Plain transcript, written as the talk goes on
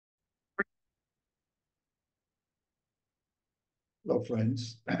Hello,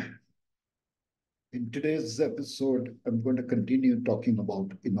 friends. In today's episode, I'm going to continue talking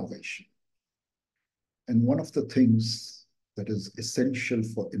about innovation. And one of the things that is essential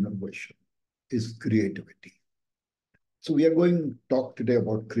for innovation is creativity. So, we are going to talk today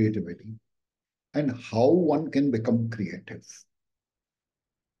about creativity and how one can become creative.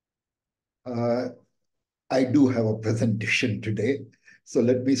 Uh, I do have a presentation today. So,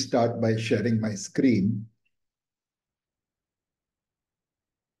 let me start by sharing my screen.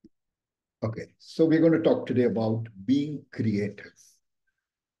 Okay, so we're going to talk today about being creative.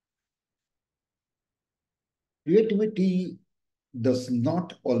 Creativity does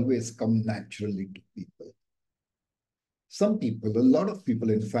not always come naturally to people. Some people, a lot of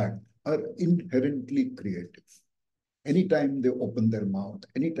people, in fact, are inherently creative. Anytime they open their mouth,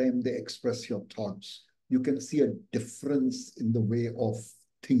 anytime they express your thoughts, you can see a difference in the way of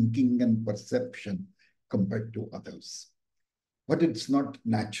thinking and perception compared to others. But it's not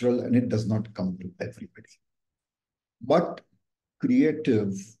natural and it does not come to everybody. But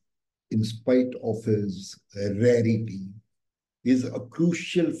creative, in spite of his rarity, is a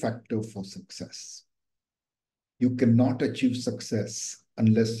crucial factor for success. You cannot achieve success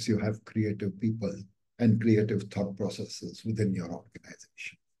unless you have creative people and creative thought processes within your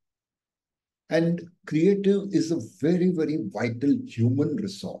organization. And creative is a very, very vital human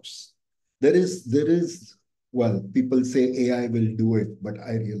resource. Well, people say AI will do it, but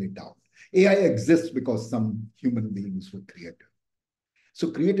I really doubt. AI exists because some human beings were creative. So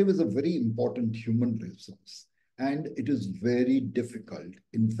creative is a very important human resource and it is very difficult.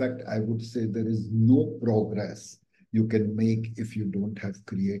 In fact, I would say there is no progress you can make if you don't have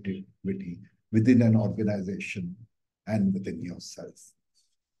creativity within an organization and within yourself.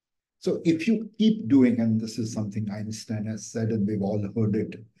 So if you keep doing, and this is something Einstein has said, and we've all heard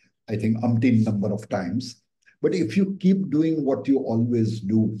it, I think, umpteen number of times, but if you keep doing what you always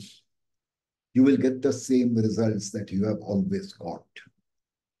do, you will get the same results that you have always got.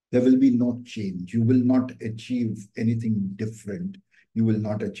 There will be no change. You will not achieve anything different. You will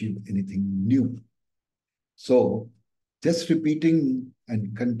not achieve anything new. So just repeating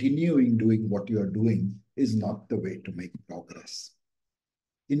and continuing doing what you are doing is not the way to make progress.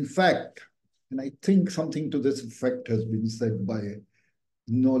 In fact, and I think something to this effect has been said by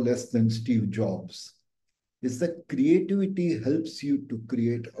no less than Steve Jobs, is that creativity helps you to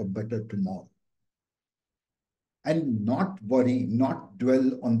create a better tomorrow and not worry, not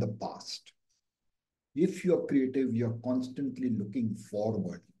dwell on the past. If you're creative, you're constantly looking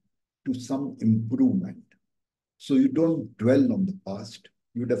forward to some improvement. So you don't dwell on the past,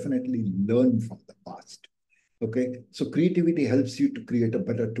 you definitely learn from the past. Okay, so creativity helps you to create a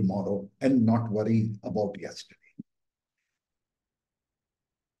better tomorrow and not worry about yesterday.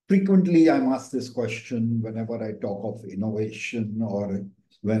 Frequently, I'm asked this question whenever I talk of innovation or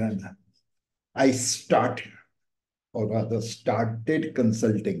when I start, or rather started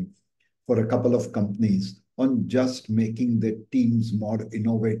consulting for a couple of companies on just making their teams more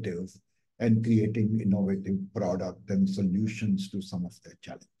innovative and creating innovative product and solutions to some of their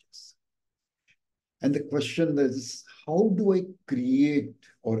challenges. And the question is, how do I create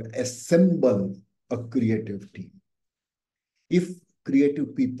or assemble a creative team? If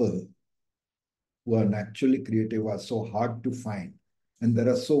creative people who are naturally creative are so hard to find, and there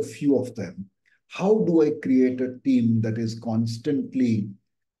are so few of them, how do I create a team that is constantly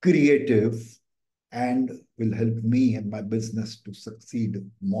creative and will help me and my business to succeed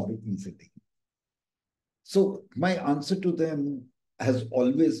more easily? So my answer to them has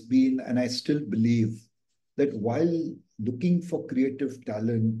always been, and I still believe, that while looking for creative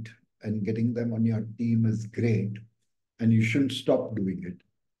talent and getting them on your team is great, and you shouldn't stop doing it,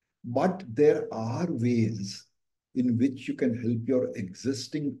 but there are ways in which you can help your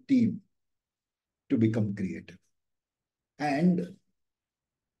existing team to become creative. And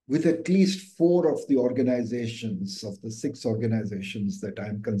with at least four of the organizations, of the six organizations that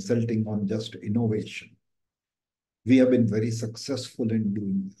I'm consulting on just innovation, we have been very successful in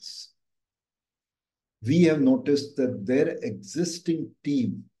doing this. We have noticed that their existing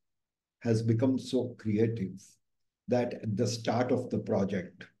team has become so creative that at the start of the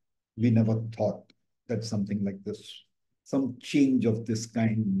project, we never thought that something like this, some change of this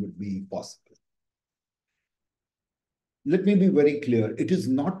kind would be possible. Let me be very clear. It is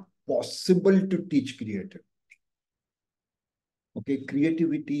not possible to teach creativity. Okay,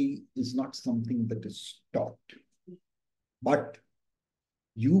 creativity is not something that is taught, but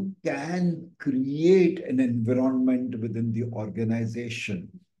you can create an environment within the organization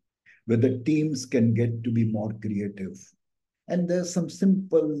where the teams can get to be more creative. And there's some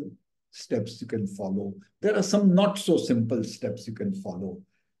simple steps you can follow. There are some not so simple steps you can follow.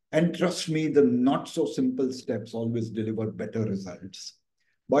 And trust me, the not so simple steps always deliver better results.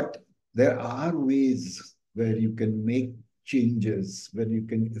 But there are ways where you can make changes, where you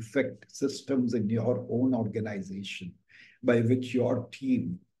can affect systems in your own organization by which your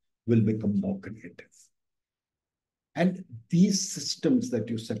team will become more creative. And these systems that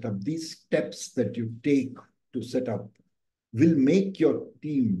you set up, these steps that you take to set up, will make your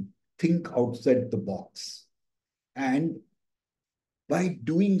team think outside the box. And by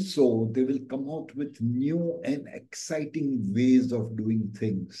doing so, they will come out with new and exciting ways of doing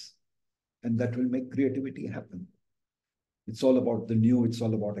things. And that will make creativity happen. It's all about the new, it's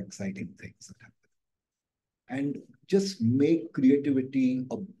all about exciting things that happen. And just make creativity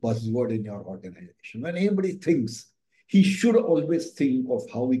a buzzword in your organization. When anybody thinks, he should always think of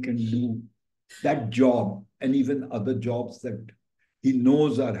how he can do that job and even other jobs that he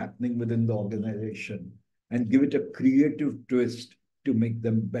knows are happening within the organization and give it a creative twist to make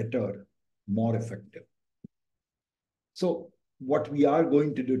them better, more effective. So what we are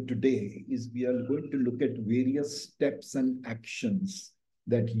going to do today is we are going to look at various steps and actions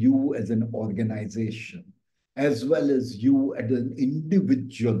that you as an organization, as well as you as an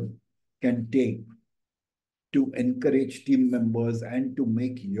individual, can take to encourage team members and to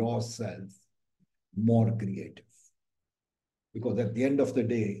make yourself more creative. Because at the end of the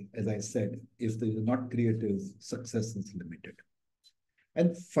day, as I said, if they are not creative, success is limited.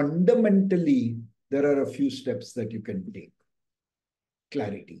 And fundamentally, there are a few steps that you can take.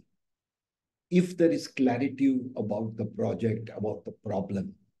 Clarity. If there is clarity about the project, about the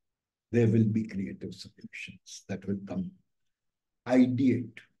problem, there will be creative solutions that will come.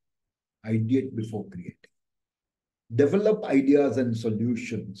 Ideate. Ideate before creating. Develop ideas and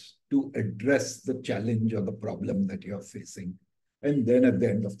solutions to address the challenge or the problem that you're facing. And then at the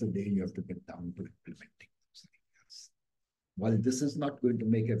end of the day, you have to get down to implementing those ideas. While this is not going to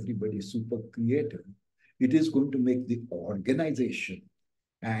make everybody super creative, it is going to make the organization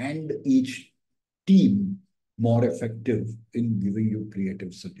and each team more effective in giving you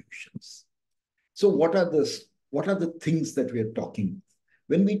creative solutions. So what are the things that we are talking?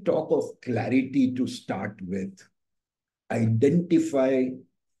 When we talk of clarity to start with, identify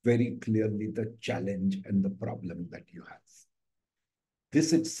very clearly the challenge and the problem that you have.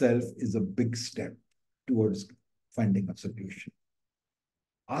 This itself is a big step towards finding a solution.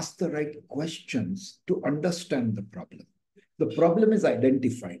 Ask the right questions to understand the problem. The problem is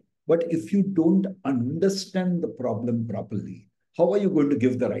identified, but if you don't understand the problem properly, how are you going to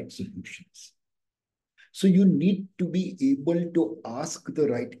give the right solutions? So you need to be able to ask the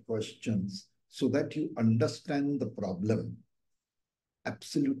right questions so that you understand the problem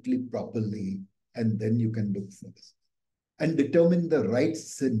absolutely properly, and then you can look for this. And determine the right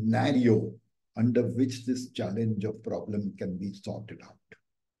scenario under which this challenge or problem can be sorted out.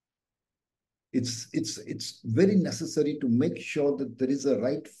 It's very necessary to make sure that there is a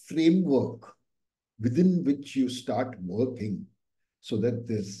right framework within which you start working so that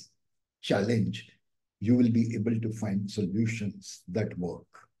this challenge, you will be able to find solutions that work.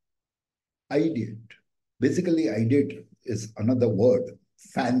 Ideate. Basically, ideate is another word,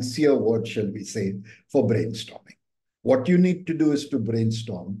 fancier word, shall we say, for brainstorming. What you need to do is to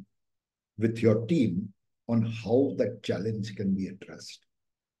brainstorm with your team on how that challenge can be addressed.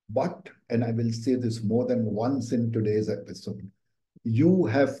 But, and I will say this more than once in today's episode, you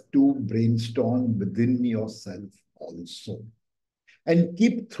have to brainstorm within yourself also. And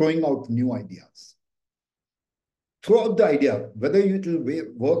keep throwing out new ideas. Throw out the idea. Whether it will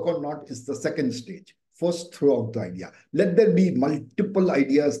work or not is the second stage. First, throw out the idea. Let there be multiple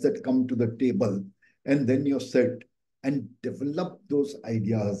ideas that come to the table, and then you sit and develop those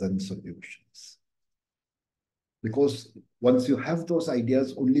ideas and solutions. Because once you have those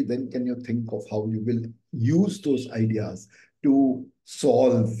ideas, only then can you think of how you will use those ideas to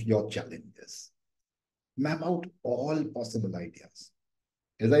solve your challenges. Map out all possible ideas.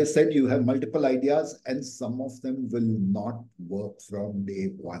 As I said, you have multiple ideas and some of them will not work from day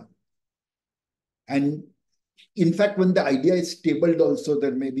one. And in fact, when the idea is tabled also,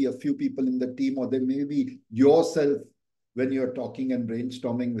 there may be a few people in the team or there may be yourself when you're talking and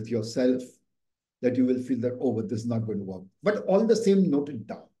brainstorming with yourself that you will feel that, oh, but this is not going to work. But all the same, note it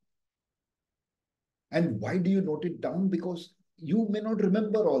down. And why do you note it down? Because you may not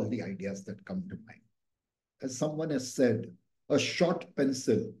remember all the ideas that come to mind. As someone has said, a short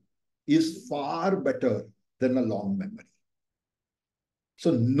pencil is far better than a long memory.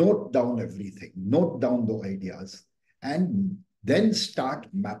 So note down everything, note down the ideas, and then start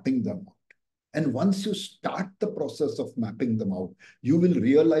mapping them out. And once you start the process of mapping them out, you will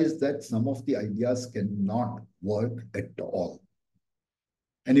realize that some of the ideas cannot work at all.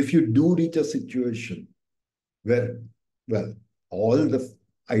 And if you do reach a situation where, well, all the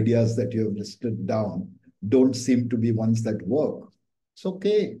ideas that you have listed down don't seem to be ones that work, it's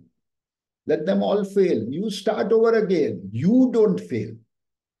okay. Let them all fail. You start over again. You don't fail.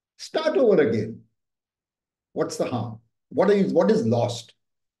 Start over again. What's the harm? What is lost?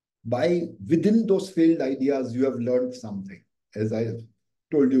 By within those failed ideas, you have learned something. As I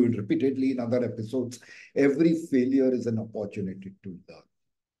told you repeatedly in other episodes, every failure is an opportunity to learn.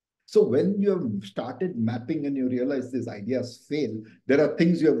 So when you have started mapping and you realize these ideas fail, there are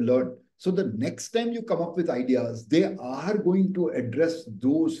things you have learned. So the next time you come up with ideas, they are going to address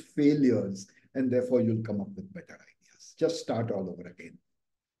those failures, and therefore you'll come up with better ideas. Just start all over again.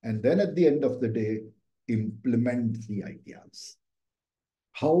 And then at the end of the day, implement the ideas.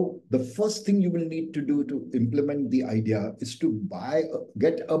 How the first thing you will need to do to implement the idea is to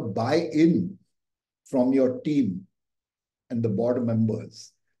get a buy-in from your team and the board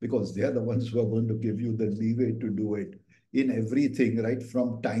members, because they are the ones who are going to give you the leeway to do it in everything, right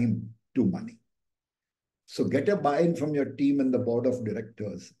from time to money. So get a buy-in from your team and the board of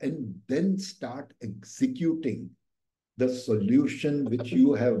directors, and then start executing the solution which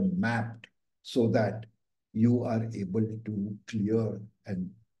you have mapped so that you are able to clear and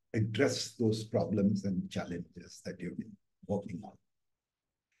address those problems and challenges that you've been working on.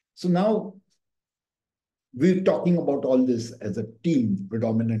 So now we're talking about all this as a team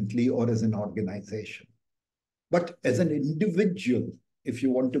predominantly or as an organization. But as an individual, if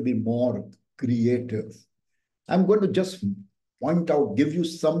you want to be more creative, I'm going to just point out, give you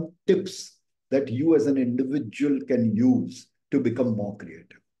some tips that you as an individual can use to become more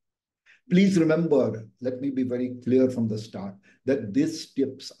creative. Please remember, let me be very clear from the start, that these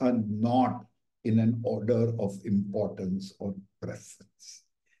tips are not in an order of importance or preference.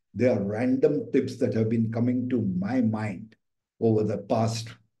 They are random tips that have been coming to my mind over the past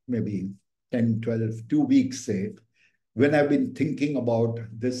maybe 10, 12, 2 weeks, say, when I've been thinking about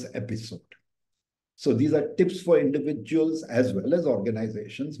this episode. So these are tips for individuals as well as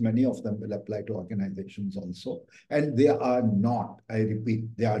organizations. Many of them will apply to organizations also. And they are not, I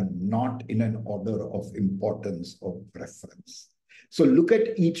repeat, they are not in an order of importance or preference. So look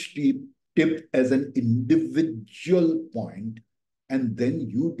at each tip as an individual point, and then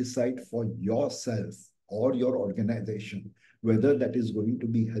you decide for yourself or your organization whether that is going to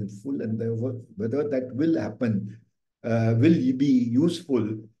be helpful and whether that will happen, will be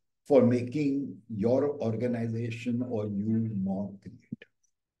useful for making your organization or you more creative.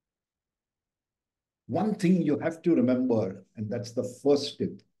 One thing you have to remember, and that's the first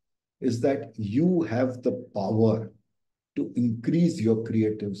tip, is that you have the power to increase your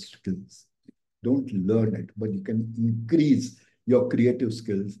creative skills. Don't learn it, but you can increase your creative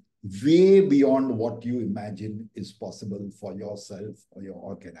skills way beyond what you imagine is possible for yourself or your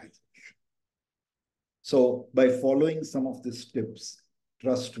organization. So by following some of these tips,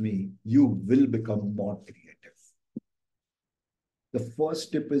 trust me, you will become more creative. The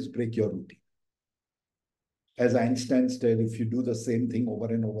first tip is break your routine. As Einstein said, if you do the same thing over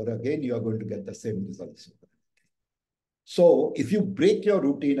and over again, you are going to get the same results. So if you break your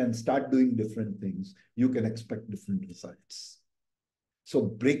routine and start doing different things, you can expect different results. So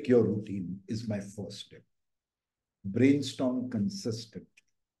break your routine is my first tip. Brainstorm consistently.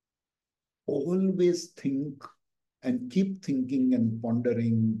 Always think and keep thinking and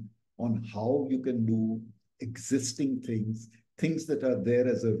pondering on how you can do existing things, things that are there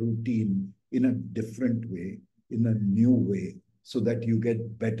as a routine in a different way, in a new way, so that you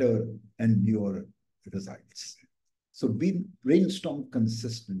get better and newer results. So brainstorm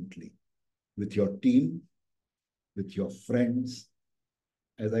consistently with your team, with your friends.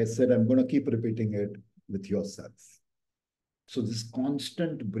 As I said, I'm going to keep repeating it, with yourself. So this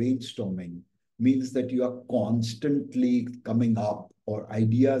constant brainstorming means that you are constantly coming up, or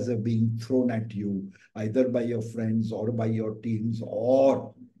ideas are being thrown at you, either by your friends or by your teams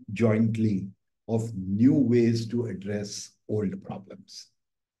or jointly, of new ways to address old problems.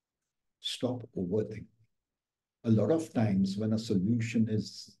 Stop overthinking. A lot of times when a solution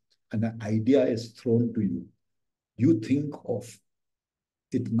is, an idea is thrown to you, you think of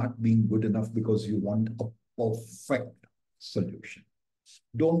it not being good enough because you want a perfect solution.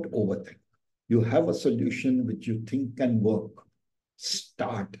 Don't overthink. You have a solution which you think can work.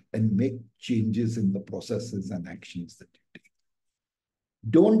 Start and make changes in the processes and actions that you take.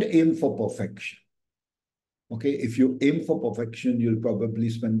 Don't aim for perfection. Okay, if you aim for perfection, you'll probably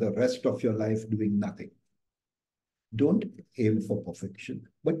spend the rest of your life doing nothing. Don't aim for perfection,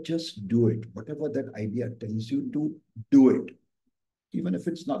 but just do it. Whatever that idea tells you to do it, even if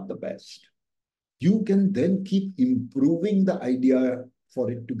it's not the best. You can then keep improving the idea for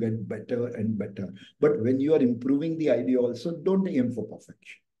it to get better and better. But when you are improving the idea also, don't aim for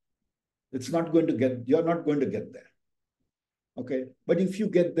perfection. It's not going to get, you're not going to get there. Okay. But if you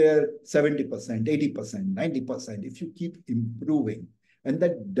get there 70%, 80%, 90%, if you keep improving, and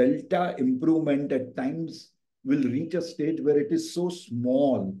that delta improvement at times will reach a stage where it is so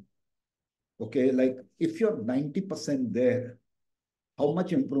small. Okay. Like if you're 90% there, how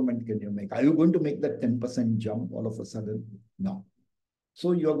much improvement can you make? Are you going to make that 10% jump all of a sudden? No.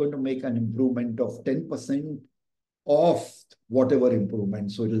 So you're going to make an improvement of 10% of whatever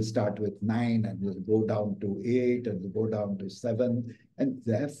improvement. So it'll start with 9 and it'll go down to 8 and it'll go down to 7. And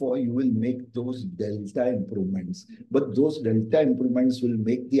therefore, you will make those delta improvements. But those delta improvements will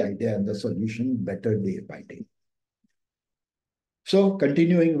make the idea and the solution better day by day. So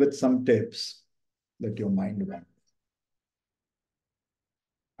continuing with some tips that your mind wants.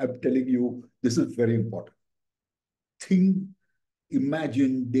 I'm telling you, this is very important. Think,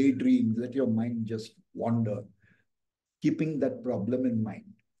 imagine, daydream, let your mind just wander, keeping that problem in mind,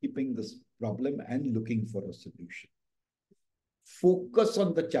 keeping this problem and looking for a solution. Focus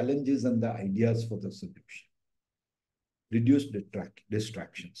on the challenges and the ideas for the solution. Reduce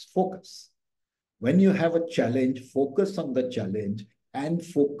distractions. Focus. When you have a challenge, focus on the challenge and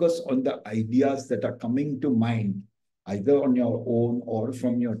focus on the ideas that are coming to mind, either on your own or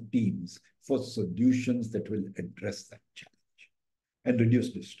from your teams, for solutions that will address that challenge. And reduce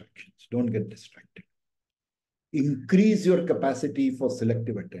distractions. Don't get distracted. Increase your capacity for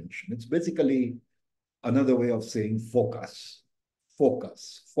selective attention. It's basically another way of saying focus,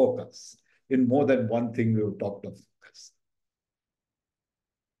 focus, focus. In more than one thing, we've talked of focus.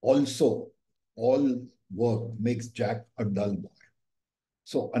 Also, all work makes Jack a dull boy.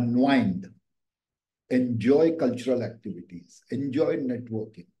 So unwind, enjoy cultural activities, enjoy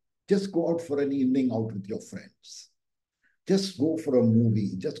networking. Just go out for an evening out with your friends. Just go for a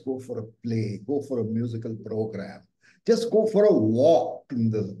movie, just go for a play, go for a musical program, just go for a walk in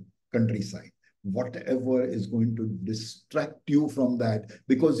the countryside. Whatever is going to distract you from that,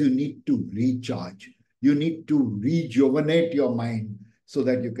 because you need to recharge. You need to rejuvenate your mind so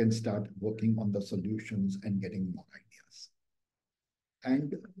that you can start working on the solutions and getting more ideas.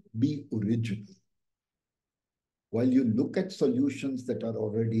 And be original. While you look at solutions that are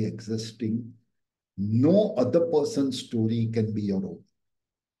already existing, no other person's story can be your own.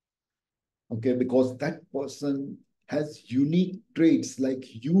 Okay, because that person has unique traits like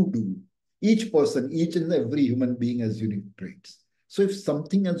you do. Each person, each and every human being has unique traits. So if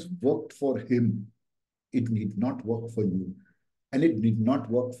something has worked for him, it need not work for you. And it need not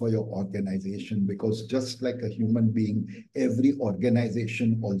work for your organization, because just like a human being, every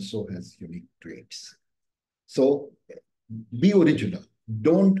organization also has unique traits. So be original.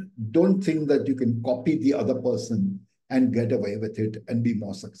 Don't think that you can copy the other person and get away with it and be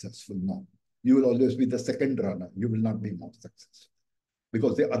more successful. No, you will always be the second runner. You will not be more successful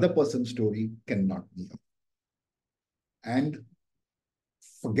because the other person's story cannot be yours. And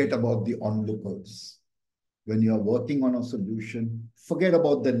forget about the onlookers. When you are working on a solution, forget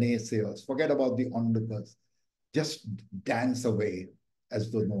about the naysayers, forget about the onlookers. Just dance away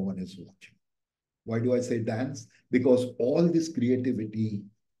as though no one is watching. Why do I say dance? Because all these creativity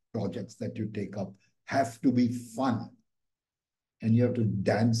projects that you take up have to be fun. And you have to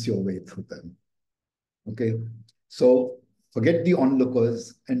dance your way through them. Okay? So forget the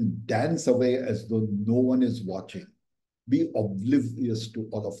onlookers and dance away as though no one is watching. Be oblivious to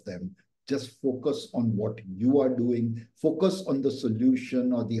all of them. Just focus on what you are doing. Focus on the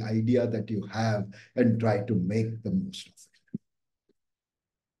solution or the idea that you have and try to make the most of it.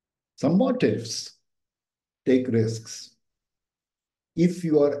 Some more tips. Take risks. If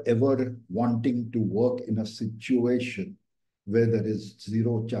you are ever wanting to work in a situation where there is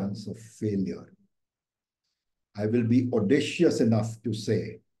zero chance of failure, I will be audacious enough to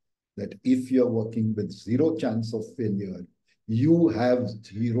say that if you're working with zero chance of failure, you have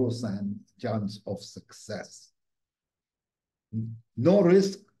zero chance of success. No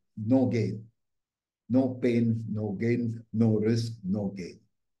risk, no gain. No pain, no gain. No risk, no gain.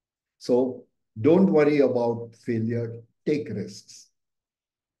 So don't worry about failure. Take risks.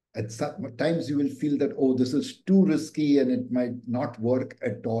 At some times you will feel that, oh, this is too risky and it might not work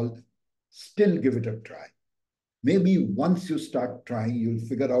at all. Still give it a try. Maybe once you start trying, you'll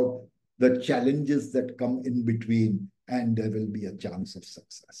figure out the challenges that come in between and there will be a chance of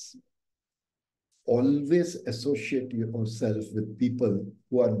success. Always associate yourself with people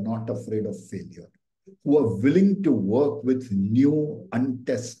who are not afraid of failure. who are willing to work with new,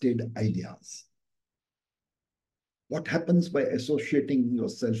 untested ideas. What happens by associating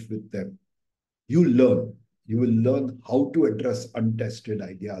yourself with them? You learn. You will learn how to address untested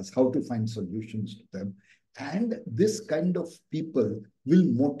ideas, how to find solutions to them. And this kind of people will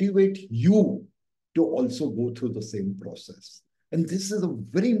motivate you to also go through the same process. And this is a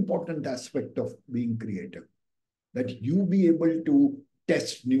very important aspect of being creative, that you be able to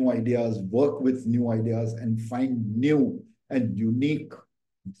test new ideas, work with new ideas, and find new and unique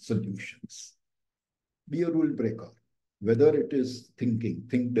solutions. Be a rule breaker. Whether it is thinking,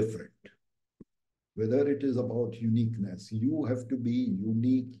 think different. Whether it is about uniqueness, you have to be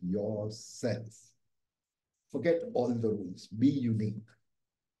unique yourself. Forget all the rules. Be unique.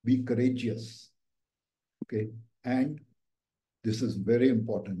 Be courageous. Okay. And this is very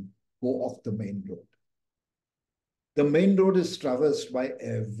important. Go off the main road. The main road is traversed by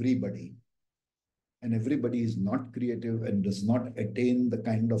everybody. And everybody is not creative and does not attain the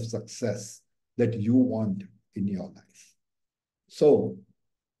kind of success that you want in your life. So,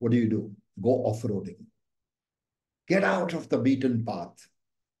 what do? Go off-roading. Get out of the beaten path.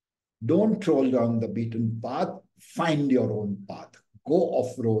 Don't troll down the beaten path. Find your own path. Go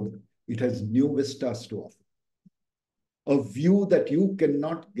off-road. It has new vistas to offer. A view that you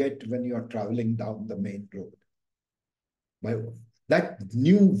cannot get when you're traveling down the main road. By that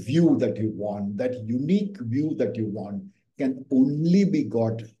new view that you want, that unique view that you want, can only be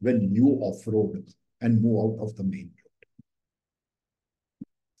got when you off-road and move out of the main road.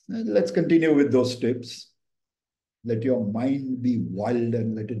 Let's continue with those tips. Let your mind be wild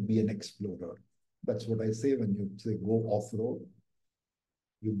and let it be an explorer. That's what I say when you say go off-road.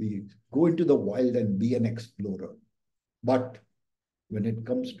 Go into the wild and be an explorer. But when it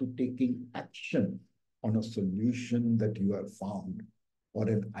comes to taking action on a solution that you have found, or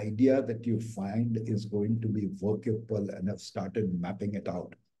an idea that you find is going to be workable and have started mapping it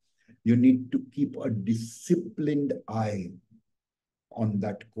out, you need to keep a disciplined eye on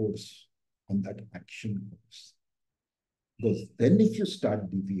that course, on that action course. Because then if you start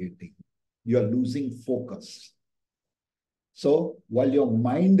deviating, you are losing focus. So while your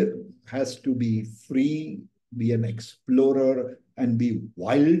mind has to be free, be an explorer, and be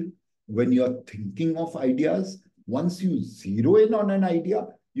wild when you're thinking of ideas, once you zero in on an idea,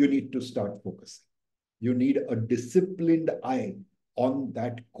 you need to start focusing. You need a disciplined eye on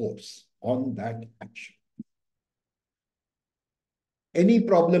that course, on that action. Any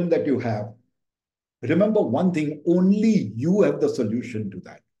problem that you have, remember one thing, only you have the solution to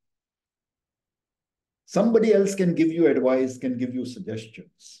that. Somebody else can give you advice, can give you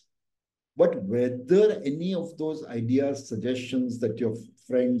suggestions. But whether any of those ideas, suggestions that your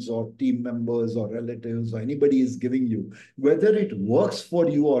friends or team members or relatives or anybody is giving you, whether it works for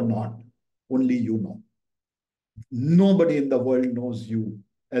you or not, only you know. Nobody in the world knows you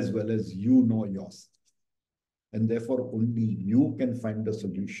as well as you know yourself. And therefore, only you can find the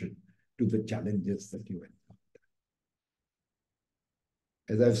solution to the challenges that you encounter.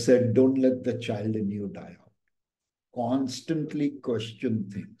 As I've said, don't let the child in you die out. Constantly question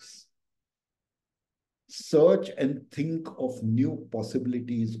things. Search and think of new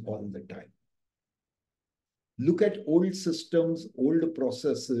possibilities all the time. Look at old systems, old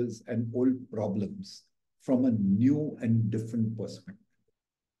processes, and old problems from a new and different perspective.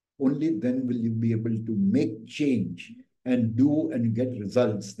 Only then will you be able to make change and do and get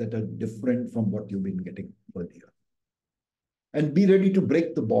results that are different from what you've been getting earlier. And be ready to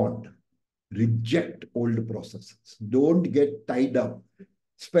break the bond. Reject old processes. Don't get tied up,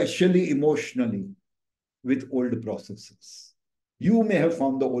 especially emotionally, with old processes. You may have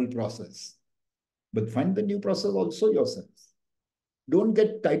found the old process, but find the new process also yourself. Don't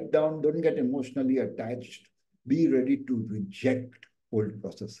get tied down. Don't get emotionally attached. Be ready to reject old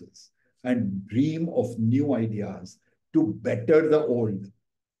processes and dream of new ideas to better the old.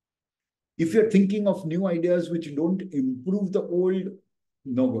 If you're thinking of new ideas which don't improve the old,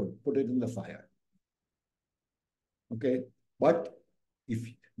 no good. Put it in the fire. Okay? But if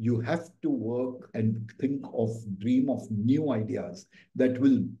you have to work and dream of new ideas that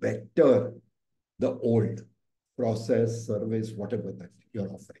will better the old process, service, whatever that you're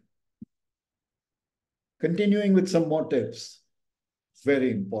offering. Continuing with some more tips,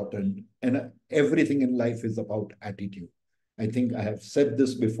 very important. And everything in life is about attitude. I think I have said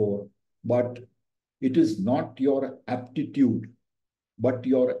this before, but it is not your aptitude, but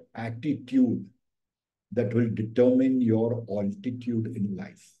your attitude that will determine your altitude in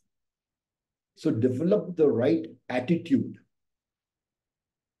life. So develop the right attitude.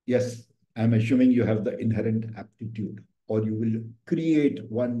 Yes, I'm assuming you have the inherent aptitude or you will create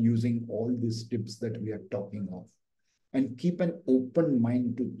one using all these tips that we are talking of. And keep an open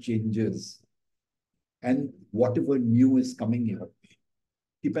mind to changes and whatever new is coming your way.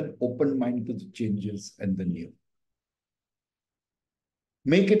 Keep an open mind to the changes and the new.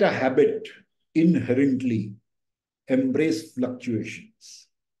 Make it a habit inherently. Embrace fluctuations,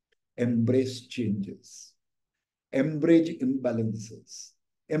 embrace changes, embrace imbalances,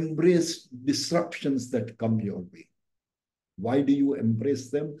 embrace disruptions that come your way. Why do you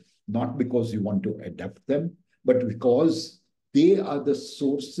embrace them? Not because you want to adapt them, but because they are the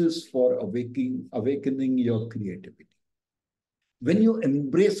sources for awakening your creativity. When you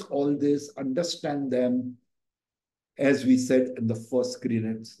embrace all this, understand them, as we said in the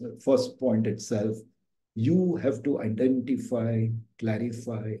first point itself, you have to identify,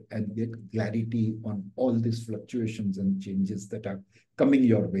 clarify, and get clarity on all these fluctuations and changes that are coming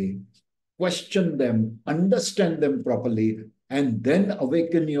your way. Question them, understand them properly, and then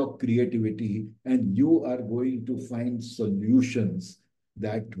awaken your creativity, and you are going to find solutions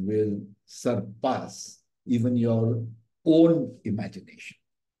that will surpass even your own imagination.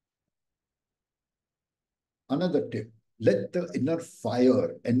 Another tip, let the inner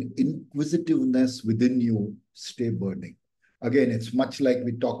fire and inquisitiveness within you stay burning. Again, it's much like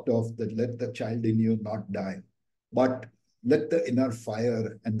we talked of that let the child in you not die, but let the inner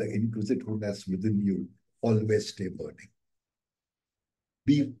fire and the inquisitiveness within you always stay burning.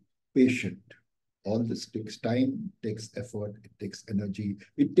 Be patient. All this takes time, takes effort, it takes energy,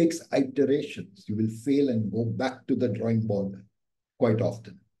 it takes iterations. You will fail and go back to the drawing board quite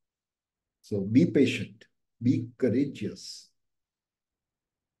often. So be patient, be courageous.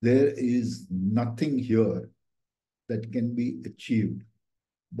 There is nothing here that can be achieved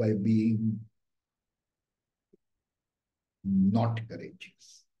by being not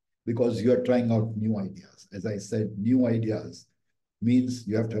courageous, because you are trying out new ideas. As I said, new ideas means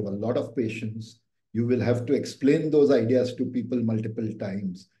you have to have a lot of patience. You will have to explain those ideas to people multiple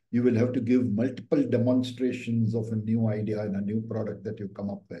times. You will have to give multiple demonstrations of a new idea and a new product that you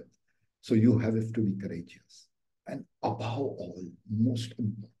come up with. So you have to be courageous. And above all, most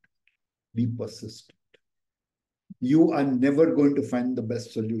important, be persistent. You are never going to find the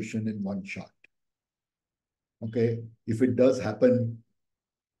best solution in one shot. Okay? If it does happen,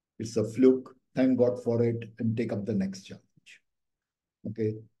 it's a fluke. Thank God for it and take up the next challenge.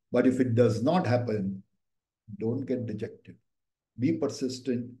 Okay? But if it does not happen, don't get dejected. Be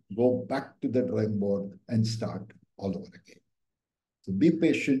persistent, go back to the drawing board and start all over again. So be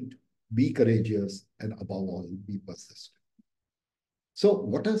patient, be courageous, and above all, be persistent. So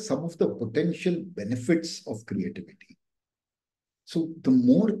what are some of the potential benefits of creativity? So the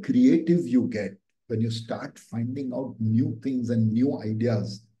more creative you get, when you start finding out new things and new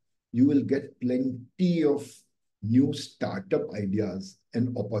ideas, you will get plenty of new startup ideas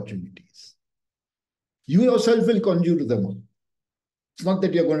and opportunities. You yourself will conjure them up. It's not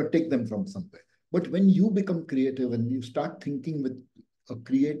that you're going to take them from somewhere. But when you become creative and you start thinking with a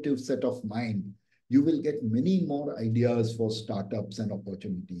creative set of mind, you will get many more ideas for startups and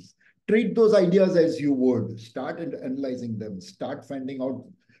opportunities. Treat those ideas as you would. Start analyzing them. Start finding out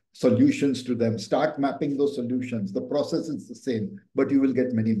solutions to them. Start mapping those solutions. The process is the same, but you will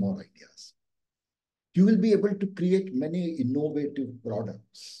get many more ideas. You will be able to create many innovative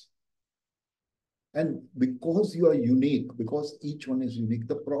products. And because you are unique, because each one is unique,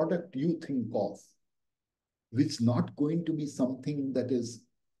 the product you think of, it's not going to be something that is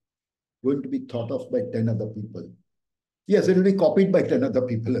going to be thought of by 10 other people. Yes, it will be copied by 10 other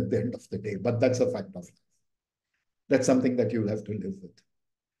people at the end of the day, but that's a fact of life. That's something that you'll have to live with.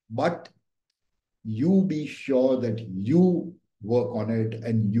 But you be sure that you work on it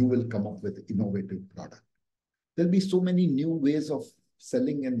and you will come up with innovative product. There'll be so many new ways of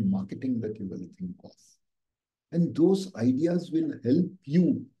selling and marketing that you will think of. And those ideas will help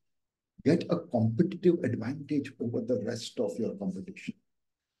you get a competitive advantage over the rest of your competition.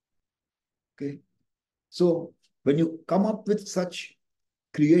 Okay. So when you come up with such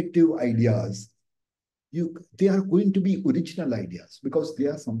creative ideas, they are going to be original ideas because they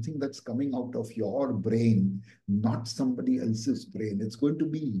are something that's coming out of your brain, not somebody else's brain. It's going to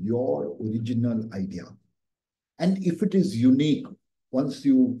be your original idea. And if it is unique, once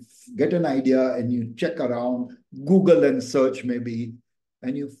you get an idea and you check around, Google and search maybe,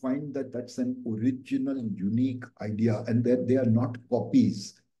 and you find that that's an original, unique idea and that they are not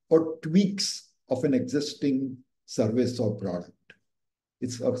copies or tweaks of an existing service or product.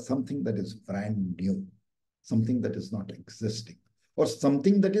 It's something that is brand new, something that is not existing, or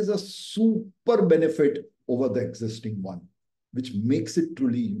something that is a super benefit over the existing one, which makes it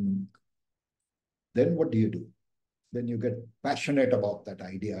truly unique. Then what do? Then you get passionate about that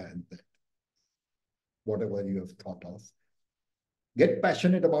idea and that whatever you have thought of. Get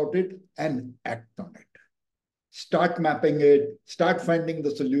passionate about it and act on it. Start mapping it, start finding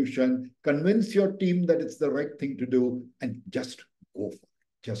the solution, convince your team that it's the right thing to do, and just go for it.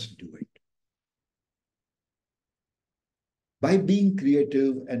 Just do it. By being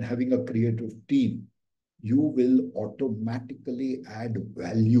creative and having a creative team, you will automatically add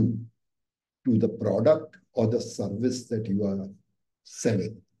value to the product or the service that you are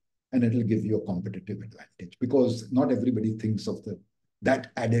selling. And it will give you a competitive advantage because not everybody thinks of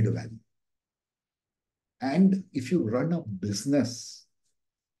that added value. And if you run a business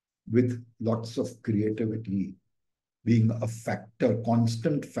with lots of creativity being a factor,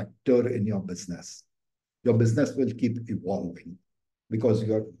 constant factor in your business will keep evolving because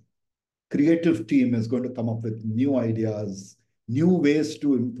your creative team is going to come up with new ideas, new ways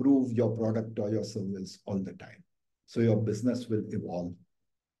to improve your product or your service all the time. So your business will evolve.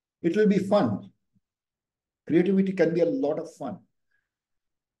 It will be fun. Creativity can be a lot of fun.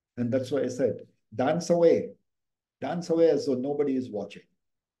 And that's why I said, dance away as though nobody is watching.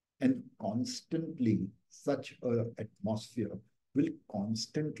 And constantly, such an atmosphere will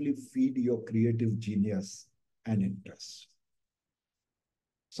constantly feed your creative genius and interest.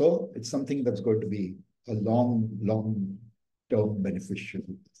 So it's something that's going to be a long-term beneficial.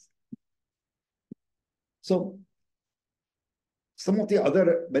 So some of the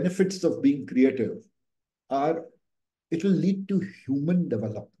other benefits of being creative are it will lead to human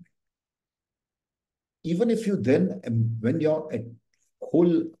development. Even if you then, when your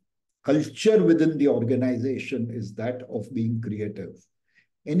whole culture within the organization is that of being creative,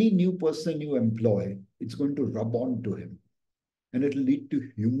 any new person you employ, it's going to rub on to him. And it'll lead to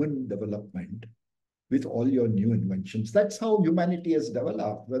human development with all your new inventions. That's how humanity has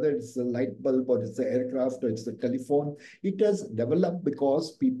developed, whether it's the light bulb or it's the aircraft or it's the telephone. It has developed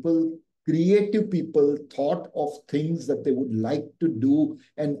because creative people thought of things that they would like to do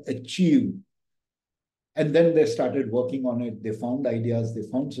and achieve. And then they started working on it. They found ideas, they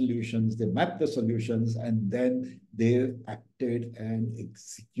found solutions, they mapped the solutions, and then they acted and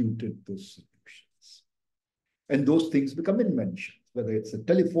executed those solutions. And those things become inventions, whether it's a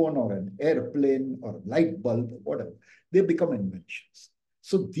telephone or an airplane or a light bulb, or whatever, they become inventions.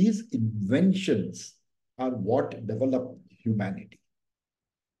 So these inventions are what develop humanity.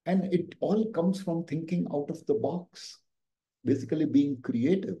 And it all comes from thinking out of the box, basically being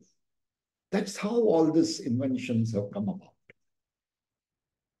creative. That's how all these inventions have come about.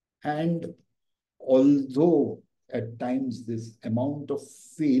 And although at times this amount of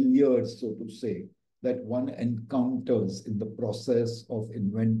failure, so to say, that one encounters in the process of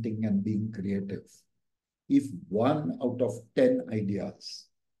inventing and being creative, if 1 out of 10 ideas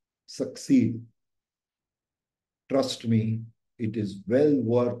succeed, trust me, it is well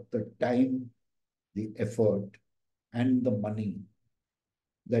worth the time, the effort, and the money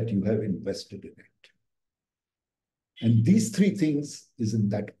that you have invested in it. And these 3 things is in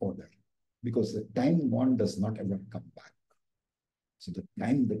that order, because the time one does not ever come back. So the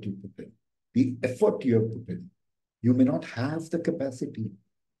time that you put in, the effort you have put in, you may not have the capacity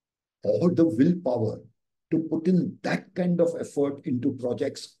or the willpower to put in that kind of effort into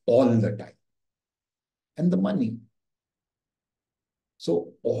projects all the time. And the money.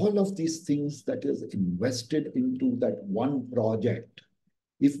 So all of these things that is invested into that one project,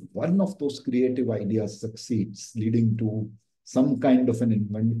 if one of those creative ideas succeeds, leading to some kind of an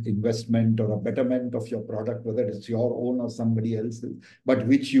investment or a betterment of your product, whether it's your own or somebody else's, but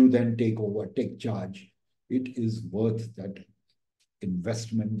which you then take over, take charge, it is worth that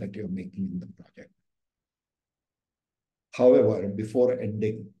investment that you're making in the project. However, before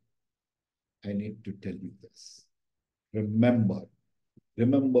ending, I need to tell you this. Remember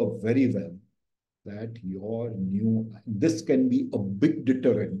very well that this can be a big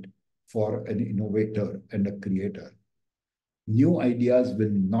deterrent for an innovator and a creator. New ideas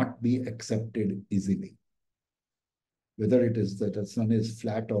will not be accepted easily. Whether it is that the sun is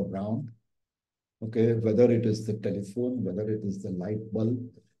flat or round, okay, whether it is the telephone, whether it is the light bulb,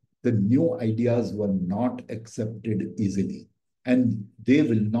 the new ideas were not accepted easily. And they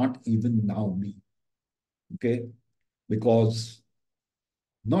will not even now be, okay? Because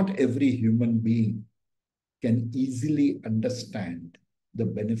not every human being can easily understand the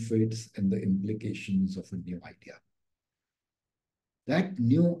benefits and the implications of a new idea. That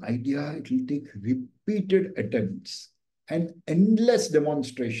new idea, it will take repeated attempts and endless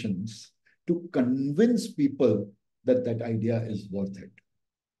demonstrations to convince people that that idea is worth it.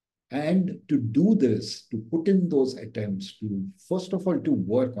 And to do this, to put in those attempts to, first of all, to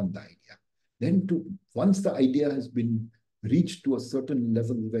work on the idea. Then once the idea has been reached to a certain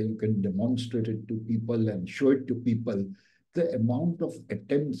level where you can demonstrate it to people and show it to people, the amount of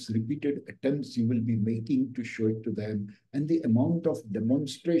attempts, repeated attempts you will be making to show it to them, and the amount of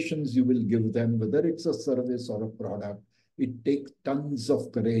demonstrations you will give them, whether it's a service or a product, it takes tons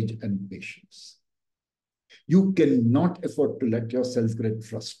of courage and patience. You cannot afford to let yourself get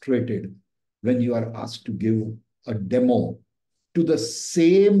frustrated when you are asked to give a demo to the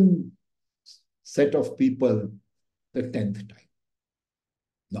same set of people the 10th time.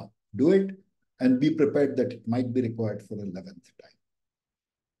 Now, do it and be prepared that it might be required for 11th time.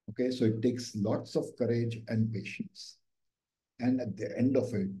 Okay, so it takes lots of courage and patience. And at the end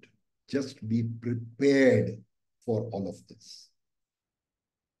of it, just be prepared for all of this.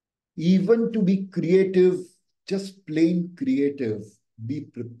 Even to be creative, just plain creative, be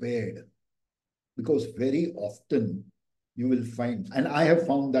prepared. Because very often you will find, and I have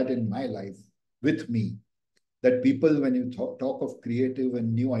found that in my life with me, that people, when you talk of creative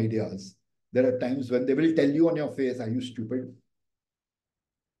and new ideas, there are times when they will tell you on your face, are you stupid?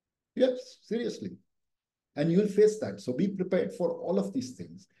 Yes, seriously. And you'll face that. So be prepared for all of these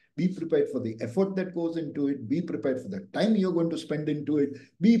things. Be prepared for the effort that goes into it. Be prepared for the time you're going to spend into it.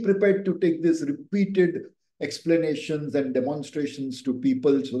 Be prepared to take these repeated explanations and demonstrations to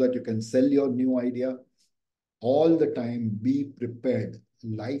people so that you can sell your new idea. All the time, be prepared.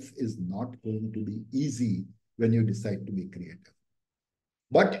 Life is not going to be easy when you decide to be creative.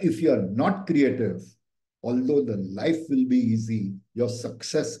 But if you're not creative, although the life will be easy, your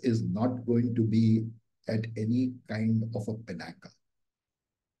success is not going to be at any kind of a pinnacle.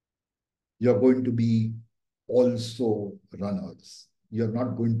 You're going to be also runners. You're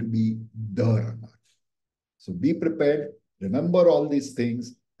not going to be the runner. So be prepared, remember all these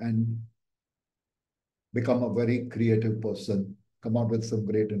things, and become a very creative person. Come out with some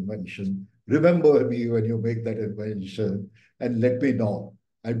great invention. Remember me when you make that invention and let me know.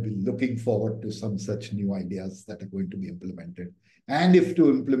 I'd be looking forward to some such new ideas that are going to be implemented. And if to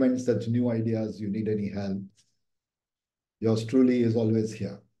implement such new ideas, you need any help, yours truly is always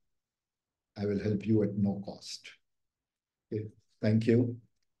here. I will help you at no cost. Okay. Thank you.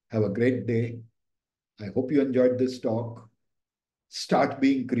 Have a great day. I hope you enjoyed this talk. Start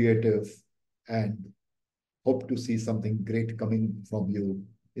being creative and hope to see something great coming from you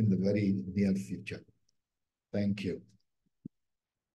in the very near future. Thank you.